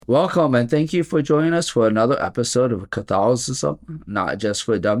Welcome and thank you for joining us for another episode of Catholicism, Not Just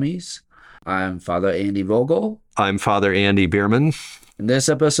for Dummies. I'm Father Andy Vogel. I'm Father Andy Bierman. In this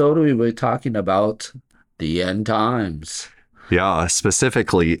episode, we were talking about the end times. Yeah,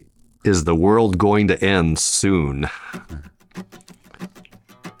 specifically, is the world going to end soon?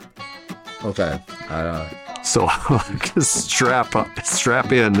 Okay. So strap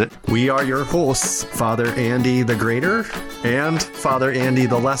in. We are your hosts, Father Andy the Greater and Father Andy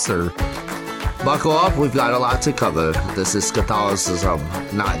the Lesser. Buckle up, we've got a lot to cover. This is Catholicism,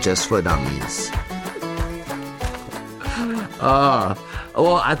 Not Just for Dummies.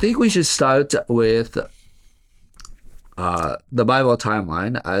 Well, I think we should start with the Bible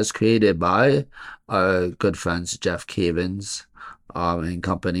timeline as created by our good friends Jeff Cavins and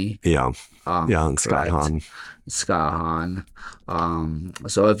company. Yeah. And Scott Hahn.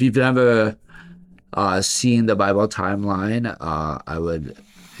 So if you've never seen the Bible timeline, I would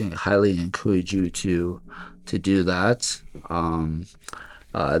highly encourage you to do that.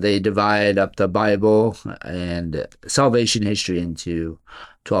 They divide up the Bible and salvation history into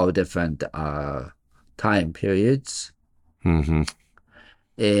 12 different time periods. Mm-hmm.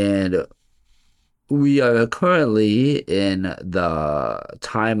 And we are currently in the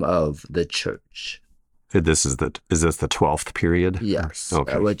time of the church. Is this the 12th period? Yes.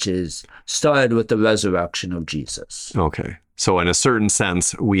 Okay. Which is started with the resurrection of Jesus. Okay. So in a certain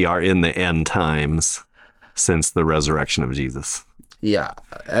sense, we are in the end times since the resurrection of Jesus. Yeah.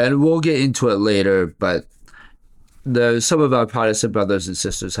 And we'll get into it later, but some of our Protestant brothers and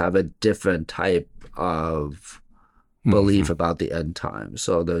sisters have a different type of belief about the end times.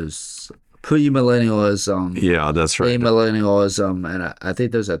 So there's premillennialism. Yeah, that's right. Amillennialism, and I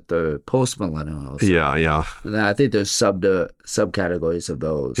think there's a third, postmillennialism. Yeah. And I think there's subcategories of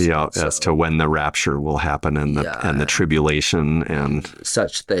those. Yeah, as to when the rapture will happen and the tribulation and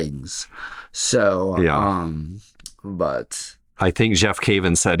such things. So, but I think Jeff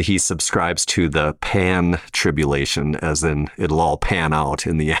Cavins said he subscribes to the pan tribulation, as in it'll all pan out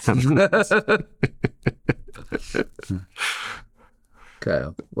in the end.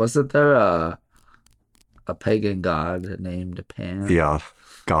 Okay. Wasn't there a pagan god named Pan? Yeah,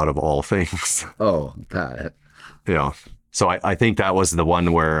 God of all things. Oh, got it. Yeah. So I think that was the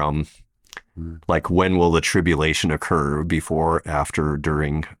one where, like, when will the tribulation occur? Before, after,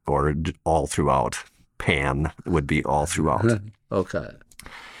 during, or all throughout? Pan would be all throughout. Okay.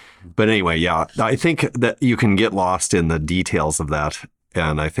 But anyway, yeah, I think that you can get lost in the details of that.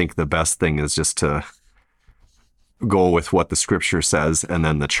 And I think the best thing is just to go with what the scripture says and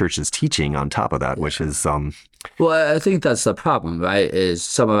then the church's teaching on top of that, which is well, I think that's the problem, right? Is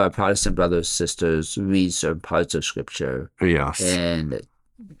some of our Protestant brothers sisters read certain parts of scripture, yes, and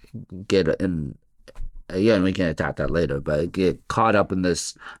get in. Again, we can attack that later, but get caught up in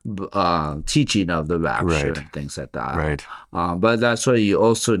this teaching of the rapture and things like that. Right. But that's why you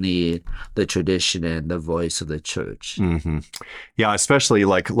also need the tradition and the voice of the church. Mm-hmm. Yeah, especially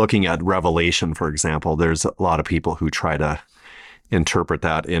like looking at Revelation, for example, there's a lot of people who try to interpret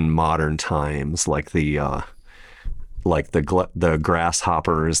that in modern times, like the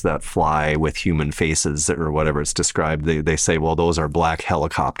grasshoppers that fly with human faces or whatever it's described. They say, well, those are black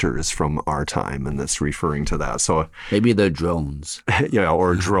helicopters from our time, and that's referring to that. So maybe they're drones. Yeah,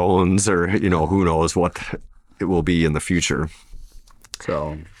 or drones, or who knows what it will be in the future.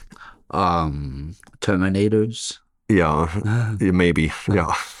 So, Terminators. Yeah, maybe.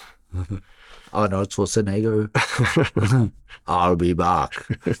 Yeah. Arnold Schwarzenegger. I'll be back.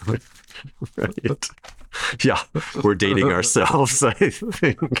 Right. Yeah, we're dating ourselves, I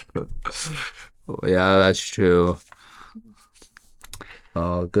think. Yeah, that's true.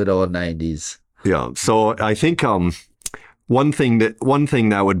 Oh, good old 90s. Yeah, so I think one thing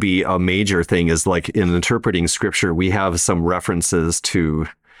that would be a major thing is, like, in interpreting scripture, we have some references to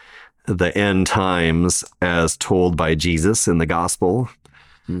the end times as told by Jesus in the gospel.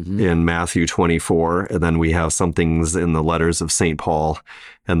 Mm-hmm. In Matthew 24, and then we have some things in the letters of St. Paul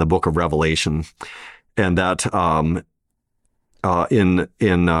and the book of Revelation. And that in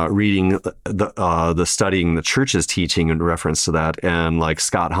reading the studying the church's teaching in reference to that, and like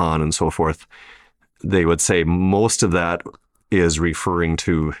Scott Hahn and so forth, they would say most of that is referring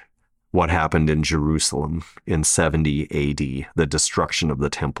to what happened in Jerusalem in 70 AD, the destruction of the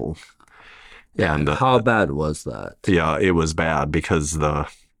temple. Yeah, and how bad was that? Yeah, it was bad because it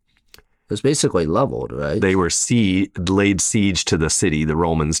was basically leveled, right? They were laid siege to the city, the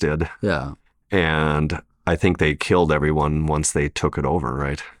Romans did. Yeah. And I think they killed everyone once they took it over,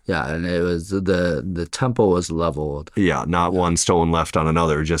 right? Yeah, and it was the temple was leveled. Yeah, not one stone left on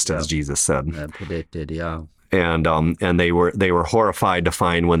another, just as Jesus said. And predicted, yeah. and they were horrified to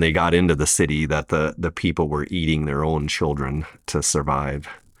find when they got into the city that the people were eating their own children to survive.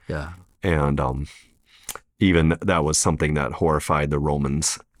 Yeah. And even that was something that horrified the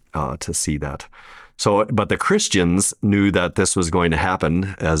Romans to see that. So, but the Christians knew that this was going to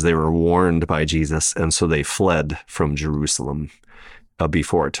happen as they were warned by Jesus, and so they fled from Jerusalem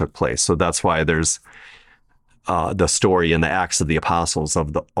before it took place. So that's why there's the story in the Acts of the Apostles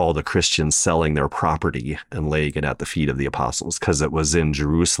of all the Christians selling their property and laying it at the feet of the apostles, because it was in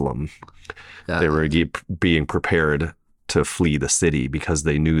Jerusalem. Yeah. They were being prepared to flee the city because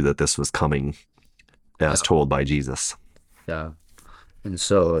they knew that this was coming as told by Jesus. Yeah. And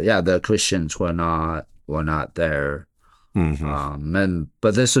so, the Christians were not there.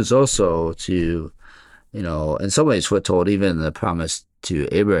 But this was also to, in some ways foretold even the promise to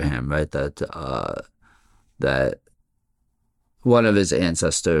Abraham, right? That one of his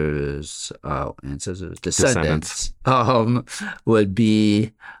descendants, would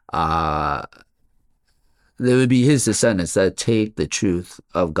be, there would be his descendants that take the truth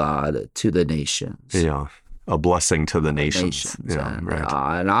of God to the nations. Yeah. A blessing to the nations. Yeah, and, right.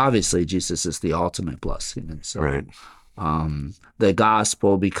 And obviously Jesus is the ultimate blessing. And so, Right. The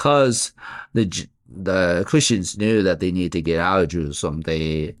gospel, because the Christians knew that they need to get out of Jerusalem,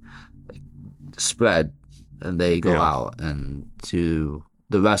 they spread and they go out and to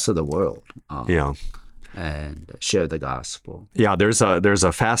the rest of the world. And share the gospel. Yeah, there's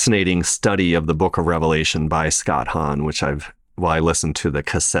a fascinating study of the Book of Revelation by Scott Hahn, which I listened to the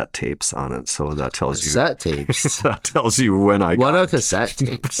cassette tapes on it, so that tells cassette tapes. That tells you when I. What are cassette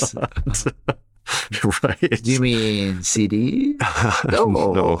tapes? Right. Do you mean CD?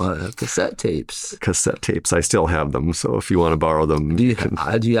 No, cassette tapes. Cassette tapes. I still have them, so if you want to borrow them, do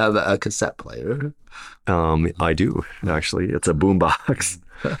you have a cassette player? I do actually. It's a boombox.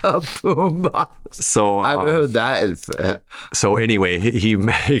 A boombox. So I've heard that. So anyway, he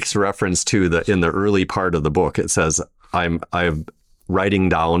makes reference to in the early part of the book. It says, I'm writing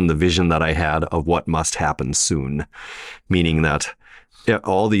down the vision that I had of what must happen soon, meaning that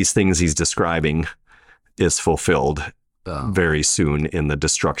all these things he's describing is fulfilled very soon in the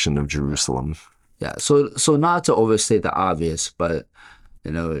destruction of Jerusalem. Yeah. So not to overstate the obvious, but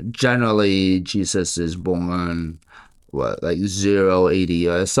generally Jesus is born like 0 AD,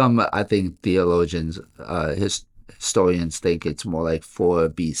 or some, I think theologians, historians think it's more like 4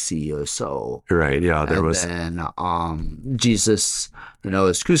 BC or so. Right. Yeah. And Jesus,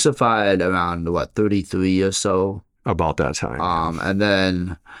 is crucified around 33 or so. About that time. And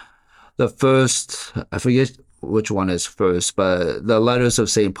then the first, I forget which one is first, but the letters of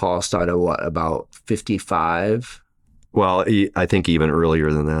St. Paul started about 55? Well, I think even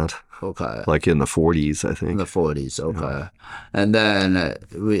earlier than that. Okay. Like in the 40s, I think. In the 40s, okay. Yeah. And then,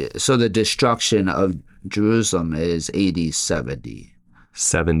 so the destruction of Jerusalem is AD 70.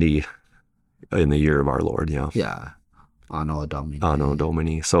 70 in the year of our Lord, yeah. Yeah. Anno Domini. Anno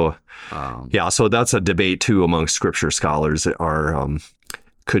Domini. So, so that's a debate too among scripture scholars.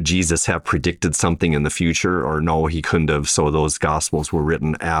 Could Jesus have predicted something in the future, or no, he couldn't have? So those gospels were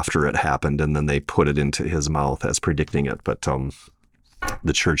written after it happened, and then they put it into his mouth as predicting it. But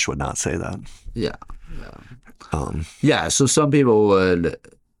the church would not say that. Yeah. So some people would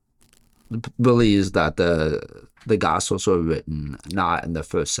believe that the Gospels were written not in the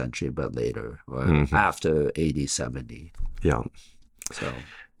first century, but later, or after AD 70. Yeah. So.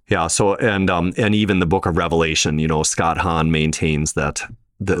 Yeah. So and even the Book of Revelation, Scott Hahn maintains that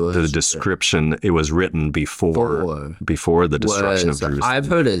the description, it was written before the destruction of Jerusalem. I've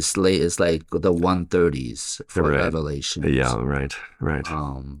heard it's late. It's like the 130s for Revelation. Yeah. Right.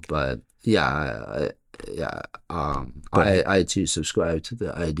 But I too subscribe to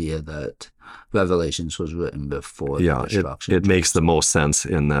the idea that Revelations was written before the destruction. It makes the most sense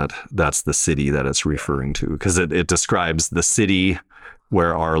in that that's the city that it's referring to, because it describes the city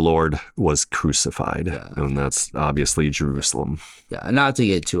where our Lord was crucified, and that's obviously Jerusalem. Yeah, not to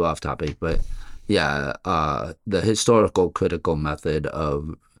get too off topic, but the historical critical method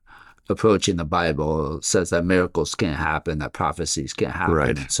of approaching the Bible says that miracles can't happen, that prophecies can't happen.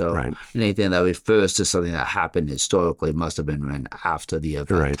 Right. So anything that refers to something that happened historically must have been written after the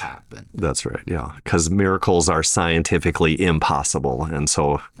event happened. That's right, yeah. Because miracles are scientifically impossible. And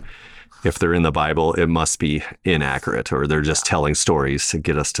so if they're in the Bible, it must be inaccurate, or they're just telling stories to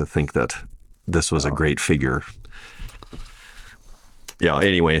get us to think that this was a great figure. Yeah,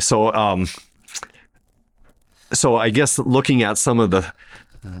 anyway, so I guess looking at some of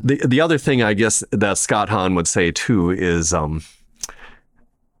the other thing, I guess, that Scott Hahn would say too is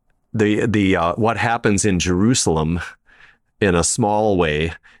what happens in Jerusalem in a small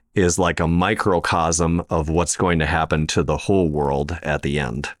way is like a microcosm of what's going to happen to the whole world at the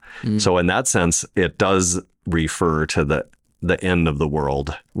end. So in that sense, it does refer to the end of the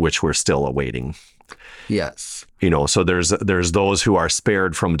world, which we're still awaiting. Yes. So there's those who are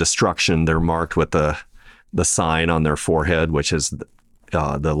spared from destruction. They're marked with the sign on their forehead, which is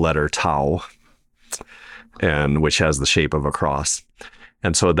the letter tau, and which has the shape of a cross.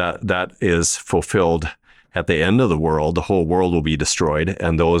 And so that is fulfilled at the end of the world. The whole world will be destroyed,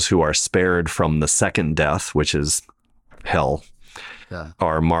 and those who are spared from the second death, which is hell,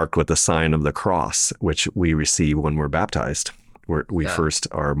 are marked with the sign of the cross, which we receive when we're baptized. We first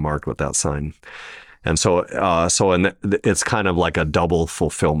are marked with that sign. And so it's kind of like a double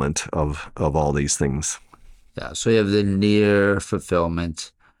fulfillment of all these things. Yeah, so you have the near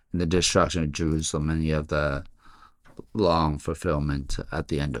fulfillment in the destruction of Jerusalem, and you have the long fulfillment at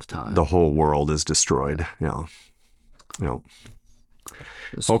the end of time. The whole world is destroyed. Yeah.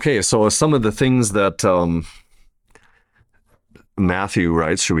 Okay, so some of the things that Matthew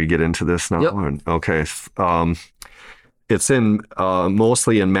writes, should we get into this now? Yep. Okay. It's in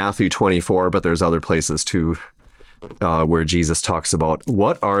mostly in Matthew 24, but there's other places too where Jesus talks about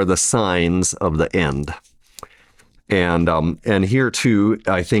what are the signs of the end. And here too,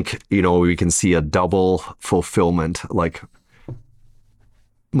 I think, we can see a double fulfillment. Like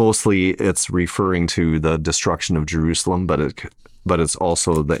mostly it's referring to the destruction of Jerusalem, but it's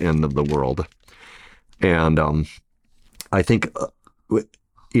also the end of the world. And I think, a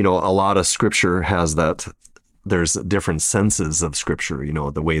lot of scripture has that. There's different senses of scripture,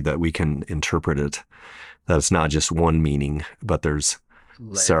 the way that we can interpret it. That it's not just one meaning, but there's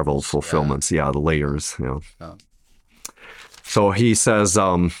several fulfillments. The layers. So he says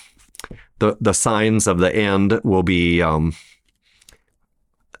the signs of the end will be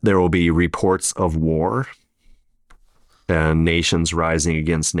there will be reports of war and nations rising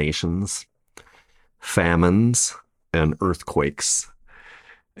against nations, famines and earthquakes.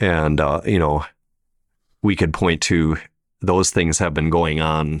 And, we could point to those things have been going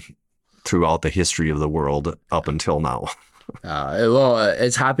on throughout the history of the world up until now.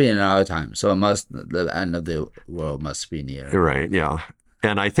 It's happening in our time, so the end of the world must be near. Right, yeah.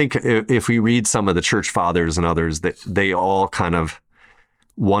 And I think if we read some of the church fathers and others, they all kind of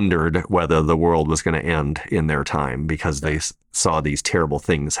wondered whether the world was going to end in their time because they saw these terrible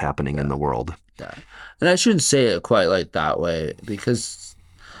things happening in the world. Yeah. And I shouldn't say it quite like that way, because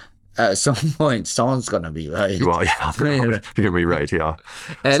at some point, someone's gonna be right. Well, yeah, you're gonna be right, yeah.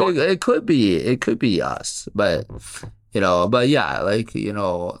 And so, it could be us, but there's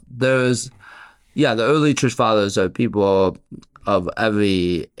the early church fathers are people of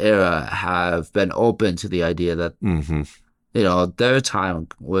every era have been open to the idea that their time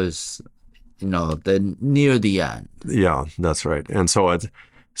was near the end. Yeah, that's right. And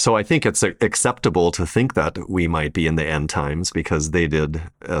so I think it's acceptable to think that we might be in the end times because they did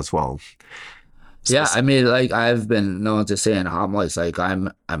as well. Yeah, I mean, like I've been known to say in homilies, like I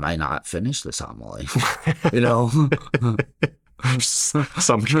might not finish this homily.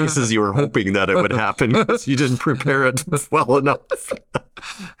 Some cases you were hoping that it would happen because you didn't prepare it well enough.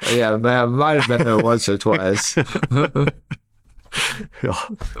 Yeah, I might have been there once or twice. Yeah,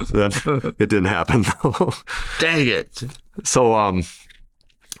 then it didn't happen though. Dang it! So,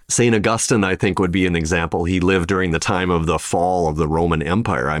 St. Augustine, I think, would be an example. He lived during the time of the fall of the Roman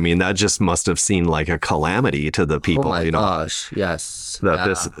Empire. I mean, that just must have seemed like a calamity to the people. Oh my gosh, yes.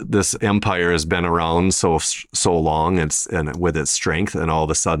 That this empire has been around so long, and with its strength, and all of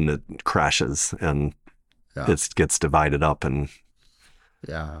a sudden it crashes and it gets divided up. And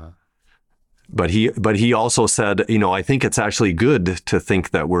But he also said, I think it's actually good to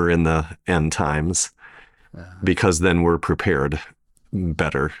think that we're in the end times because then we're prepared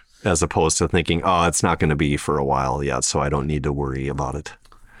better, as opposed to thinking, it's not going to be for a while yet, so I don't need to worry about it.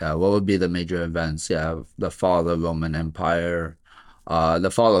 Yeah, what would be the major events? Yeah, the fall of the Roman Empire,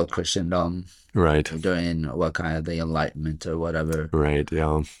 the fall of Christendom. Right. During what kind of the Enlightenment or whatever. Right,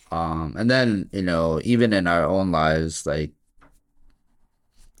 yeah. And then, even in our own lives, like,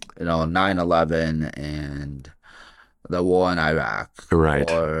 9/11 and the war in Iraq. Right.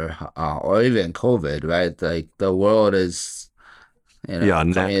 Or even COVID, right? Like the world is,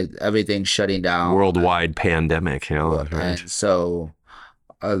 everything's shutting down. Worldwide pandemic, Right. And so,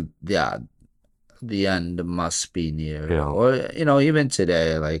 the end must be near. Yeah. Or, even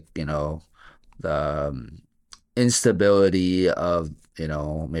today, like, the instability of,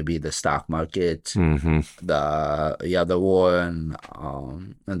 maybe the stock market, the war in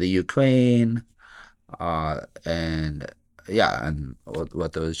the Ukraine, and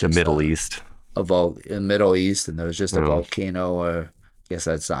what there was just the Middle East. In Middle East, and there was just a volcano or guess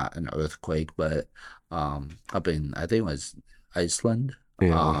that's not an earthquake, but up in, I think it was Iceland.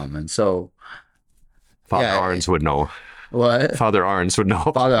 Yeah. And so, Father yeah, Arns would know. what? Father Arns would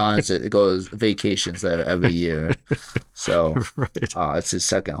know. Father Arns, it goes vacations there every year. So Right. it's his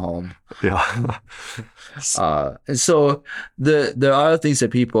second home. Yeah. And so there are things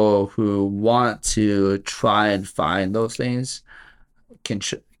that people who want to try and find those things can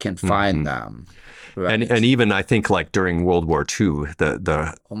find them. Right? And even I think like during World War II,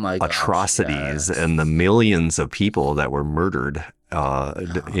 the Oh my gosh, atrocities yes. and the millions of people that were murdered,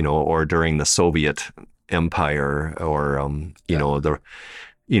 or during the Soviet Empire, or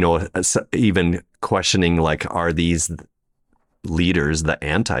even questioning like, are these leaders the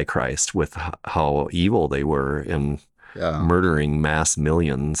Antichrist with how evil they were in murdering mass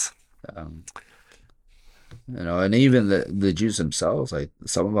millions? And even the Jews themselves, like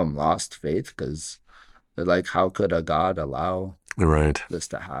some of them lost faith because they're like, how could a God allow Right. this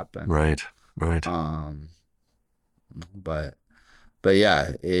to happen? Right. But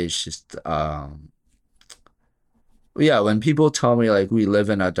yeah, it's just when people tell me like we live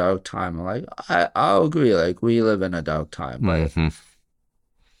in a dark time, I'm like, I'll agree, like we live in a dark time, but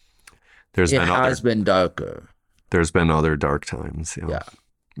it has been darker. There's been other dark times. Yeah.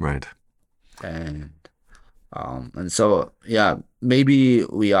 Right. And so maybe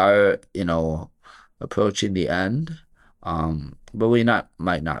we are approaching the end, but we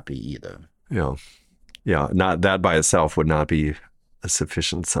might not be either. Yeah. Not that by itself would not be a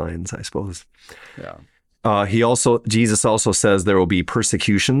sufficient signs, I suppose. Jesus also says there will be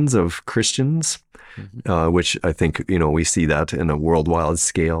persecutions of Christians, which I think we see that in a worldwide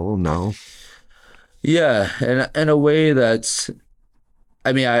scale now. Yeah, in a way that's,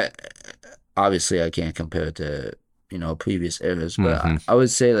 I mean, obviously I can't compare it to previous eras, but I would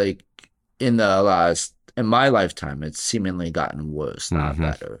say like in my lifetime, it's seemingly gotten worse, not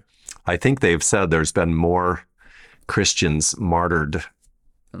better. I think they've said there's been more Christians martyred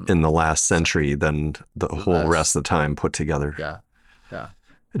in the last century than the whole rest of the time put together. Yeah.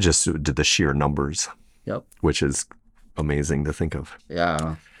 Just did the sheer numbers. Yep. Which is amazing to think of.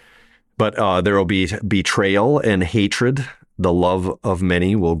 Yeah. But there will be betrayal and hatred. The love of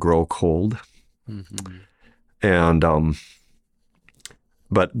many will grow cold. And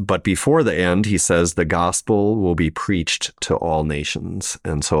but before the end, he says the gospel will be preached to all nations.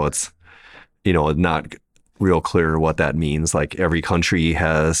 And so it's not real clear what that means. Like every country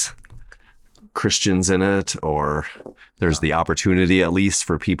has Christians in it, or there's the opportunity at least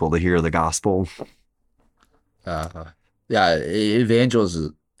for people to hear the gospel.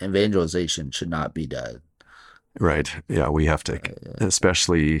 Evangelization should not be dead. Right. Yeah, we have to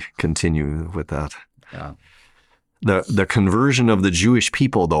especially continue with that. Yeah. The conversion of the Jewish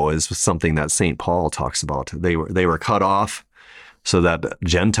people, though, is something that St. Paul talks about. They were cut off so that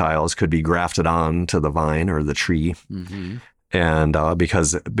Gentiles could be grafted on to the vine or the tree. And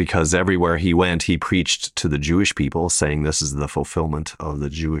because everywhere he went, he preached to the Jewish people, saying this is the fulfillment of the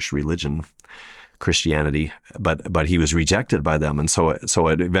Jewish religion, Christianity. But he was rejected by them, and so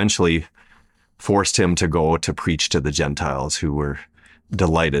it eventually forced him to go to preach to the Gentiles, who were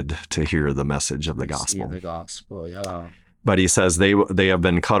delighted to hear the message of the gospel. The gospel, yeah. But he says they have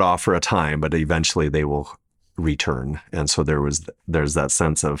been cut off for a time, but eventually they will return. And so there's that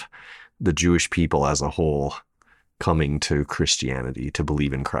sense of the Jewish people as a whole coming to Christianity, to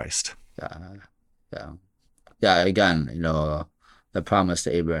believe in Christ. Yeah. Again, the promise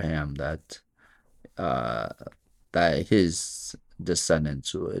to Abraham that his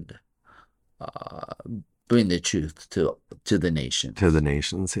descendants would bring the truth to the nation. To the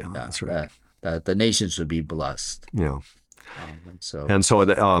nations, yeah, that's right. That the nations would be blessed. Yeah. And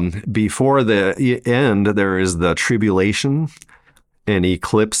so before the end, there is the tribulation, an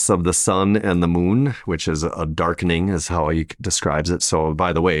eclipse of the sun and the moon, which is a darkening, is how he describes it. So,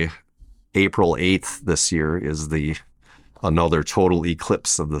 by the way, April 8th this year is another total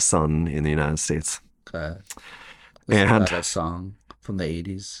eclipse of the sun in the United States. Okay. And that song from the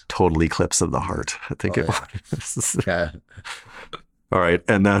 80s? Total Eclipse of the Heart, I think it was. Okay. All right.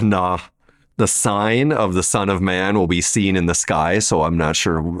 And then the sign of the Son of Man will be seen in the sky. So I'm not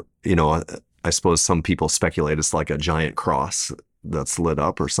sure, I suppose some people speculate it's like a giant cross that's lit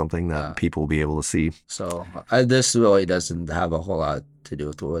up or something that people will be able to see. So this really doesn't have a whole lot to do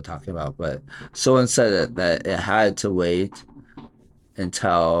with what we're talking about, but someone said that it had to wait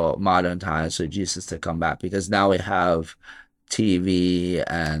until modern times for Jesus to come back, because now we have TV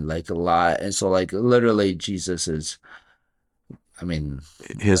and like a lot, and so like literally Jesus is, I mean,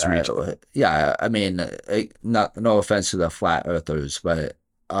 his return. No offense to the flat earthers, but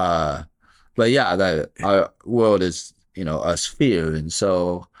yeah, that our world is us fear. And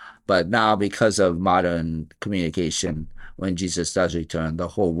so, but now because of modern communication, when Jesus does return, the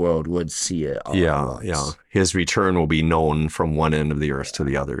whole world would see it all at once. Yeah. His return will be known from one end of the earth to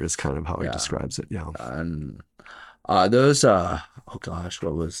the other is kind of how he describes it. Yeah. And there's oh gosh,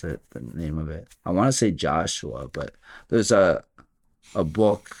 what was it? The name of it? I want to say Joshua, but there's a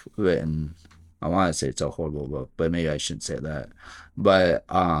book written. I want to say it's a horrible book, but maybe I shouldn't say that. But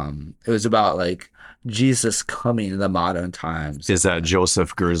it was about like Jesus coming in the modern times. Is that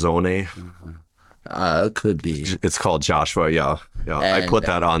Joseph Gersone? It could be. It's called Joshua. Yeah. I put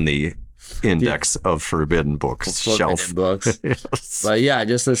that on the index of forbidden books shelf. Books. Yes. But yeah,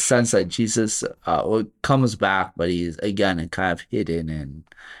 just the sense that Jesus comes back, but he's again kind of hidden and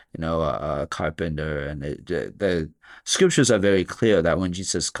a carpenter. And the scriptures are very clear that when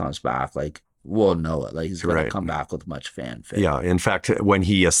Jesus comes back, like we'll know it. Like he's going to come back with much fanfare. Yeah. In fact, when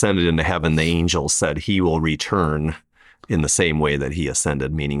he ascended into heaven, the angels said he will return in the same way that he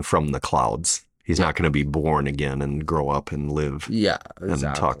ascended, meaning from the clouds. He's not going to be born again and grow up and live and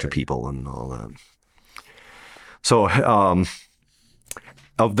talk to people and all that. So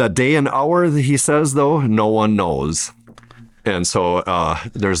of the day and hour, he says, though, no one knows. And so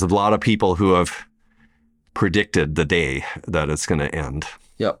there's a lot of people who have predicted the day that it's going to end.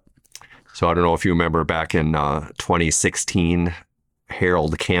 Yep. So I don't know if you remember back in 2016,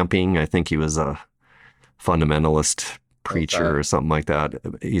 Harold Camping, I think he was a fundamentalist preacher or something like that.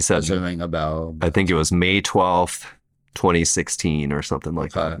 He said, I think it was May 12th, 2016 or something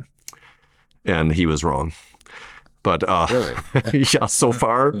like that. And he was wrong. But really? Yeah, so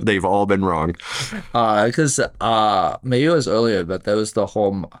far they've all been wrong. Because maybe it was earlier, but there was the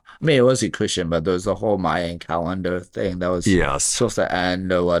whole, it wasn't Christian, but there was the whole Mayan calendar thing that was supposed to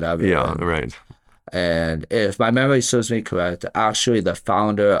end or whatever. Yeah, right. And if my memory serves me correct, actually the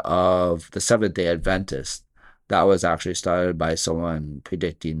founder of the Seventh-day Adventist, that was actually started by someone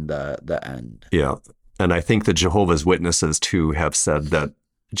predicting the end. Yeah. And I think the Jehovah's Witnesses, too, have said that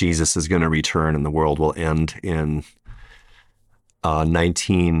Jesus is going to return and the world will end in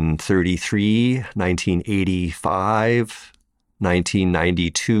 1933, 1985,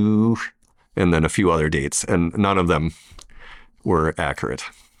 1992, and then a few other dates. And none of them were accurate.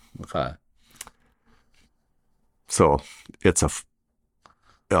 Okay. So it's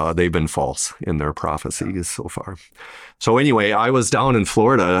they've been false in their prophecies so far. So anyway, I was down in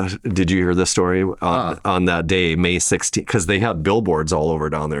Florida. Did you hear this story on that day, May 16th? Because they had billboards all over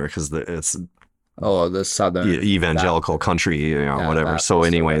down there because it's the southern evangelical country, whatever. So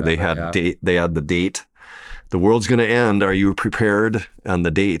anyway, they had they had the date. The world's going to end. Are you prepared? And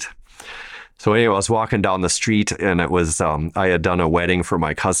the date. So anyway, I was walking down the street and it was I had done a wedding for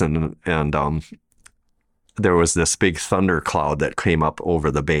my cousin and there was this big thunder cloud that came up over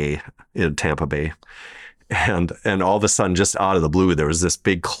the bay in Tampa Bay. And all of a sudden, just out of the blue, there was this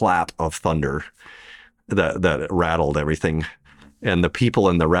big clap of thunder that rattled everything. And the people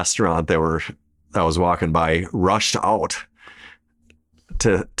in the restaurant that I was walking by rushed out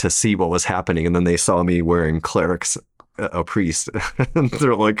to see what was happening. And then they saw me wearing clerics, a priest. And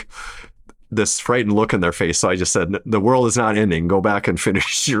they're like, this frightened look in their face. So I just said, the world is not ending. Go back and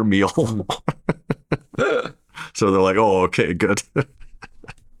finish your meal. So they're like, oh, okay, good.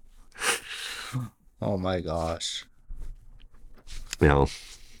 Oh my gosh. Yeah.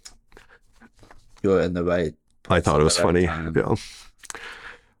 You're in the right. I thought it was funny. Yeah.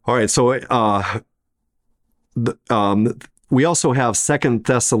 All right. So we also have 2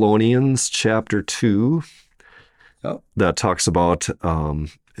 Thessalonians chapter 2 that talks about,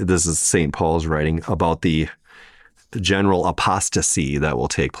 this is St. Paul's writing, about the general apostasy that will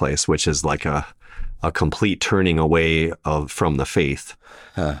take place, which is like a complete turning away from the faith,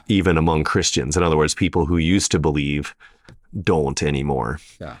 even among Christians. In other words, people who used to believe don't anymore.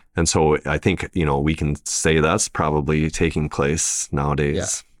 Yeah. And so I think, we can say that's probably taking place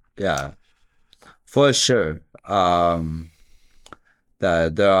nowadays. Yeah. For sure. That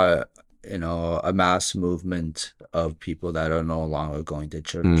there are, a mass movement of people that are no longer going to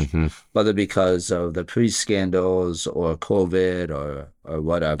church, whether because of the pre-scandals or COVID or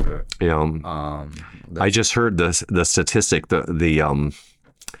whatever. Yeah. I just heard the statistic, the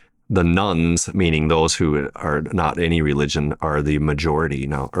nuns, meaning those who are not any religion, are the majority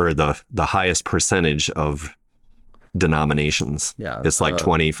now, or the highest percentage of denominations. Yeah. It's like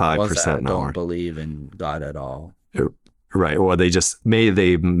 25% now. Don't believe in God at all. Right. Or they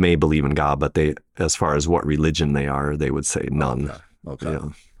may believe in God, but they, as far as what religion they are, they would say none. Okay.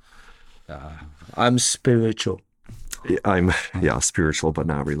 Yeah. I'm spiritual. I'm spiritual, but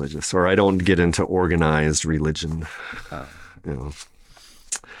not religious. Or I don't get into organized religion.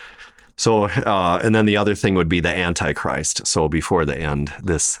 So, and then the other thing would be the Antichrist. So before the end,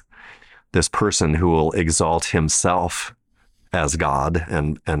 this person who will exalt himself as God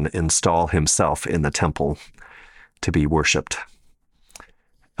and install himself in the temple to be worshipped,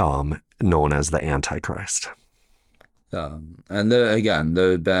 known as the Antichrist. And again,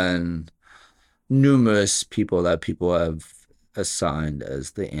 there have been numerous people that people have assigned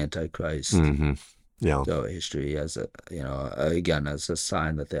as the Antichrist. Mm-hmm. Yeah. So history as a, again, as a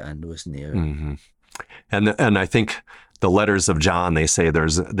sign that the end was near. Mm-hmm. And I think the letters of John, they say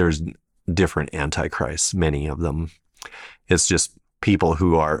there's different antichrists, many of them. It's just people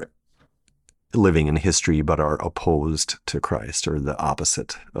who are living in history but are opposed to Christ, or the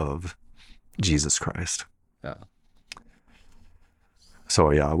opposite of Jesus Christ. Yeah.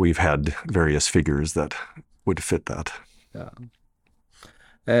 So yeah, we've had various figures that would fit that. Yeah.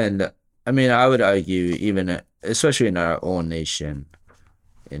 And I mean, I would argue, even especially in our own nation,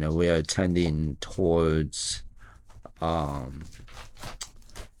 we are tending towards, I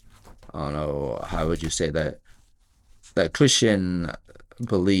don't know, how would you say that Christian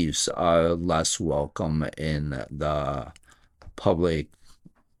beliefs are less welcome in the public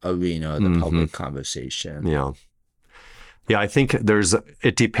arena, the public conversation. Yeah. Yeah, I think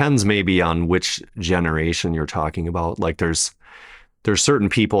it depends maybe on which generation you're talking about. Like there's certain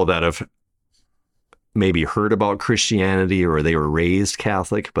people that have maybe heard about Christianity, or they were raised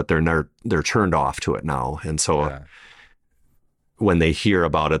Catholic, but they're turned off to it now. And so when they hear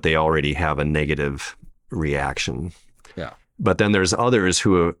about it, they already have a negative reaction. Yeah. But then there's others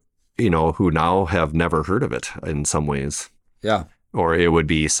who now have never heard of it in some ways. Yeah. Or it would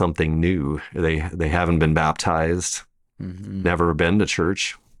be something new. They haven't been baptized, never been to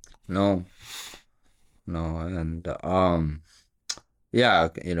church. No. And yeah,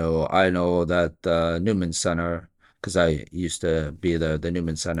 I know that the Newman Center, because I used to be the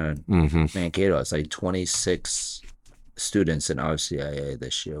Newman Center in Mankato. It's like 26 students in RCIA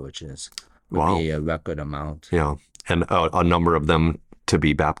this year, which is Wow. a record amount. Yeah, and a number of them to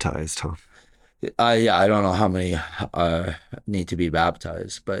be baptized, huh? Yeah, I don't know how many need to be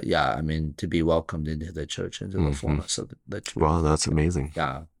baptized, but yeah, I mean, to be welcomed into the church, into the fullness of the truth. Wow, that's amazing.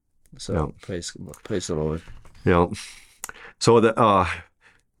 Yeah. So praise the Lord. Yeah. So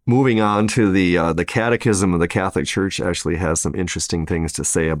moving on to the Catechism of the Catholic Church actually has some interesting things to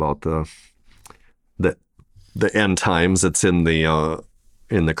say about the end times. It's in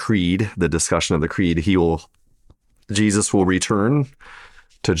the Creed, the discussion of the Creed. Jesus will return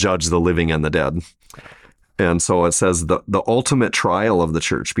to judge the living and the dead. And so it says the ultimate trial of the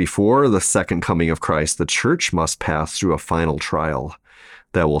church. Before the second coming of Christ, the church must pass through a final trial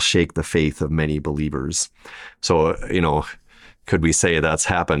that will shake the faith of many believers. So, could we say that's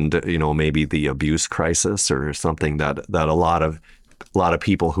happened, maybe the abuse crisis or something that a lot of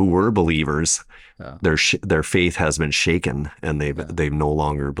people who were believers, their faith has been shaken, and they've no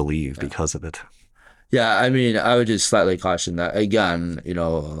longer believed because of it. Yeah, I mean, I would just slightly caution that, again,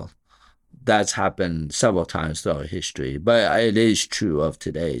 that's happened several times throughout history, but it is true of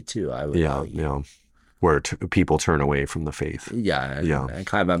today too, I would argue. Yeah, where people turn away from the faith. Yeah, and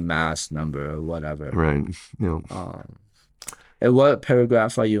kind of a mass number or whatever. Right, yeah. And what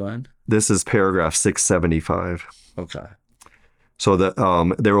paragraph are you in? This is paragraph 675. Okay. So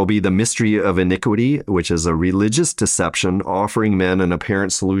there will be the mystery of iniquity, which is a religious deception offering men an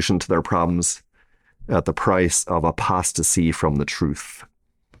apparent solution to their problems at the price of apostasy from the truth.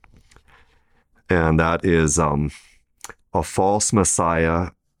 And that is a false Messiah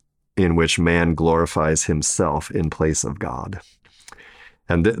in which man glorifies himself in place of God.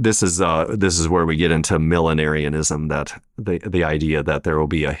 And this is where we get into millenarianism, that the idea that there will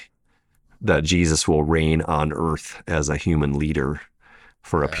be that Jesus will reign on earth as a human leader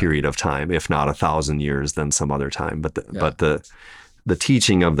for a period of time, if not 1,000 years, then some other time. But the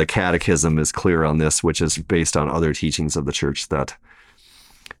teaching of the Catechism is clear on this, which is based on other teachings of the Church, that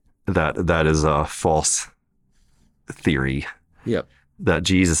is a false theory. Yep. That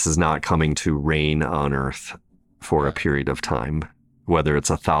Jesus is not coming to reign on earth for a period of time, whether it's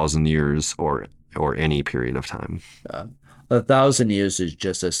 1,000 years or any period of time. 1,000 years is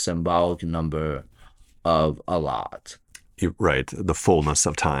just a symbolic number of a lot. Right, the fullness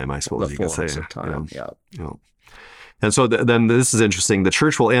of time, I suppose you could say. The fullness of time, yeah. And so then this is interesting. The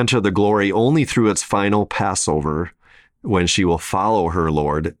church will enter the glory only through its final Passover, when she will follow her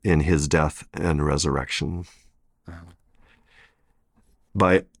Lord in his death and resurrection.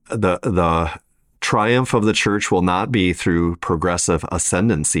 By the triumph of the church will not be through progressive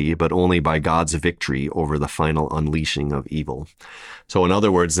ascendancy, but only by God's victory over the final unleashing of evil. So in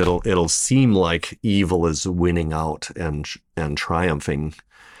other words, it'll seem like evil is winning out and triumphing,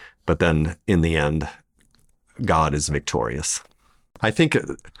 But then in the end, God is victorious. I think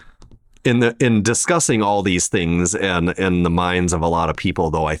in discussing all these things and in the minds of a lot of people,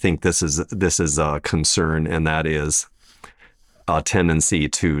 though, I think this is a concern, and that is a tendency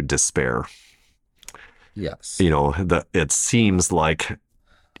to despair. Yes. It seems like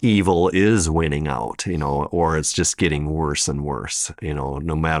evil is winning out, or it's just getting worse and worse.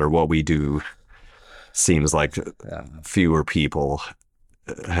 No matter what we do, seems like fewer people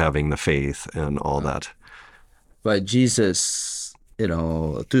having the faith and all that. But Jesus,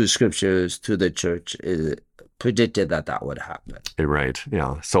 through scriptures, to the church, predicted that would happen. Right.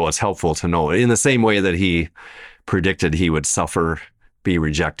 Yeah. So it's helpful to know, in the same way that he predicted he would suffer, be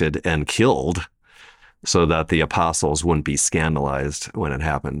rejected, and killed, so that the apostles wouldn't be scandalized when it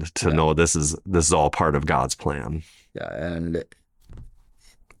happened, to know this is all part of God's plan. Yeah. And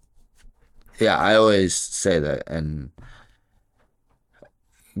I always say that, and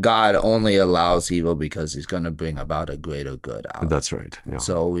God only allows evil because he's going to bring about a greater good out. That's right. Yeah.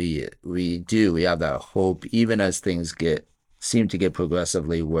 So we have that hope, even as things seem to get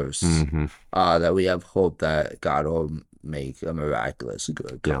progressively worse, that we have hope that God will make a miraculous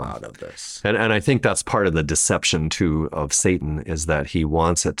good come out of this. And I think that's part of the deception too of Satan, is that he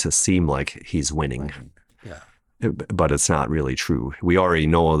wants it to seem like he's winning. Yeah. But it's not really true. We already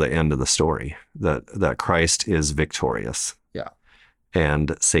know the end of the story, that Christ is victorious. Yeah.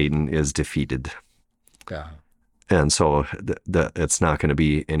 And Satan is defeated. Yeah. And so it's not going to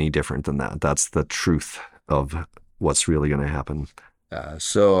be any different than that. That's the truth of what's really going to happen.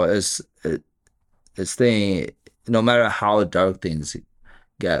 So it's no matter how dark things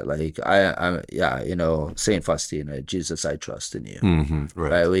get, like Saint Faustina, Jesus, I trust in you.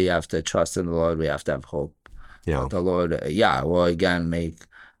 Right. We have to trust in the Lord. We have to have hope. Yeah. The Lord, will again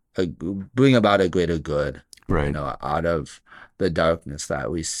bring about a greater good. Right. Out of the darkness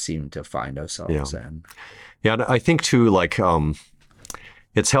that we seem to find ourselves in. Yeah, and I think too, like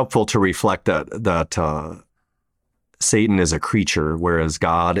it's helpful to reflect that Satan is a creature, whereas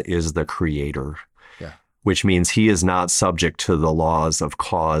God is the creator. Yeah. Which means he is not subject to the laws of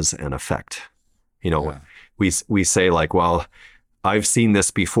cause and effect. We say like, well, I've seen this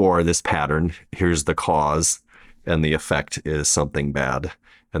before, this pattern. Here's the cause, and the effect is something bad,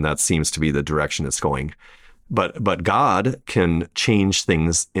 and that seems to be the direction it's going. But God can change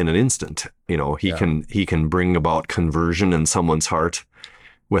things in an instant. He can bring about conversion in someone's heart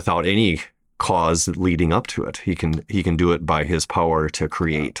without any cause leading up to it. He can do it by his power to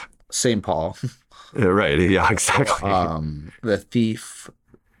create. St. Paul. Right. Yeah, exactly. The thief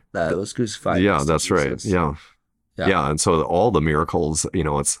that was crucified. Yeah, that's Jesus. Right. Yeah. And so all the miracles,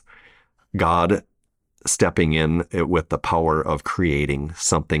 it's God stepping in with the power of creating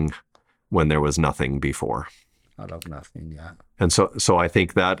something when there was nothing before. Out of nothing, yeah. And so I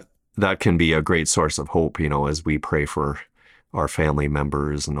think that can be a great source of hope, as we pray for our family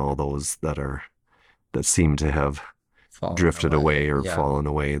members and all those that seem to have drifted away or fallen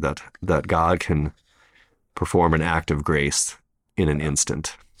away, that God can perform an act of grace in an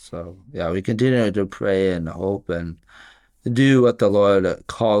instant. So, we continue to pray and hope and do what the Lord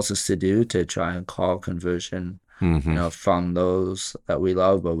calls us to do, to try and call conversion, from those that we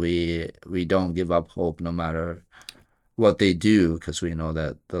love, but we don't give up hope no matter what they do, because we know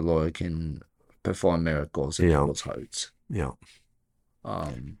that the Lord can perform miracles in people's hearts. Yeah.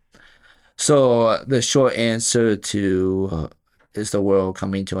 So the short answer to is the world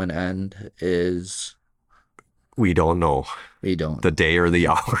coming to an end is we don't know. We don't. The day or the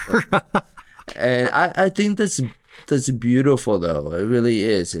hour. And I think that's beautiful, though. It really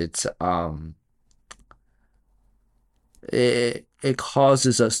is. It's it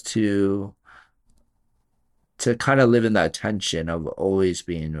causes us to kind of live in that tension of always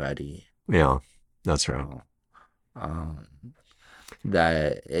being ready. Yeah, that's right.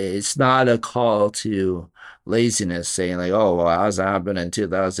 That it's not a call to laziness, saying like, oh, well, it hasn't happened in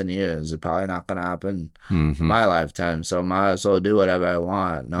 2,000 years. It's probably not going to happen in my lifetime, so might as well do whatever I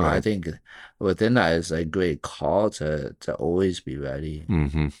want. No, right. I think within that is a great call to always be ready.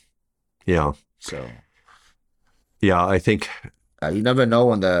 Yeah. So. Yeah, I think you never know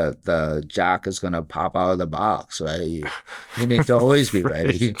when the jack is going to pop out of the box, right? You need to always be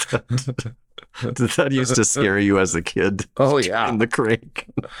ready. That used to scare you as a kid. Oh, yeah. In the crank.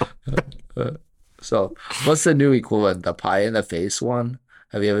 So what's the new equivalent? The pie in the face one?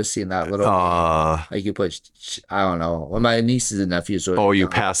 Have you ever seen that little? Like you put, I don't know. When my nieces and nephews were. You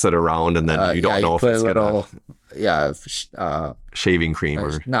pass it around and then you don't know if it's going to. Shaving cream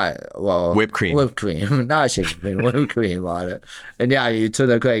or whipped cream. Whipped cream, not shaving cream, whipped cream on it. And you turn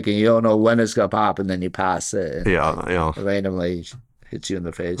the crank and you don't know when it's gonna pop, and then you pass it. And randomly hits you in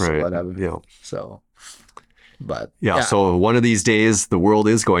the face or Right. whatever. Yeah. So, but Yeah. So one of these days, the world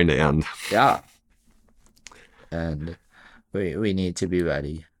is going to end. yeah, and we need to be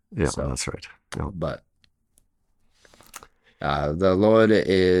ready. Yeah, So, that's right. Yeah. but the Lord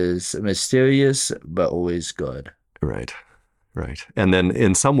is mysterious but always good. Right. Right. And then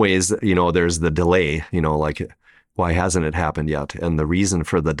in some ways, you know, there's the delay, you know, like why hasn't it happened yet? And the reason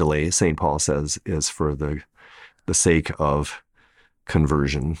for the delay, St. Paul says, is for the sake of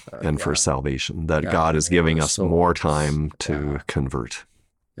conversion and for salvation, that God is giving us more time to convert.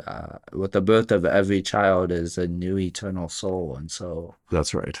 With the birth of every child is a new eternal soul. And so,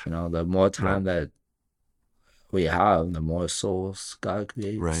 That's right. you know, the more time that we have, the more souls God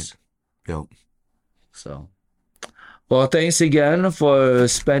creates. Right. Yeah. So, well, thanks again for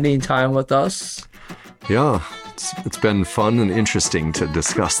spending time with us. Yeah. It's been fun and interesting to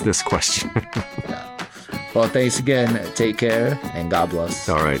discuss this question. Yeah. Well, thanks again. Take care and God bless.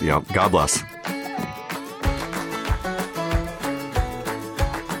 All right. Yeah. God bless.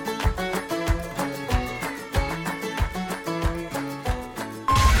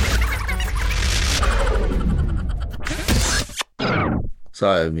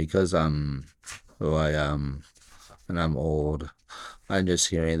 Sorry, because I'm who I am and I'm old. I'm just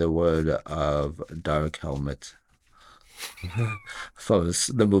hearing the word of Dark Helmet from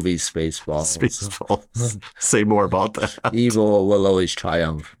the movie Spaceballs. Spaceballs. Say more about that. Evil will always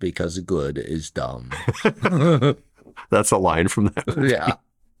triumph because good is dumb. That's a line from that. Yeah.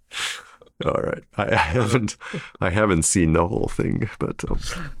 All right. I haven't seen the whole thing, but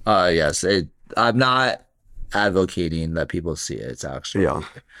Yes. I'm not advocating that people see it. It's actually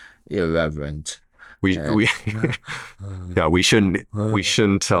irreverent. we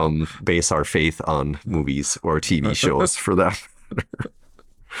shouldn't base our faith on movies or TV shows for that.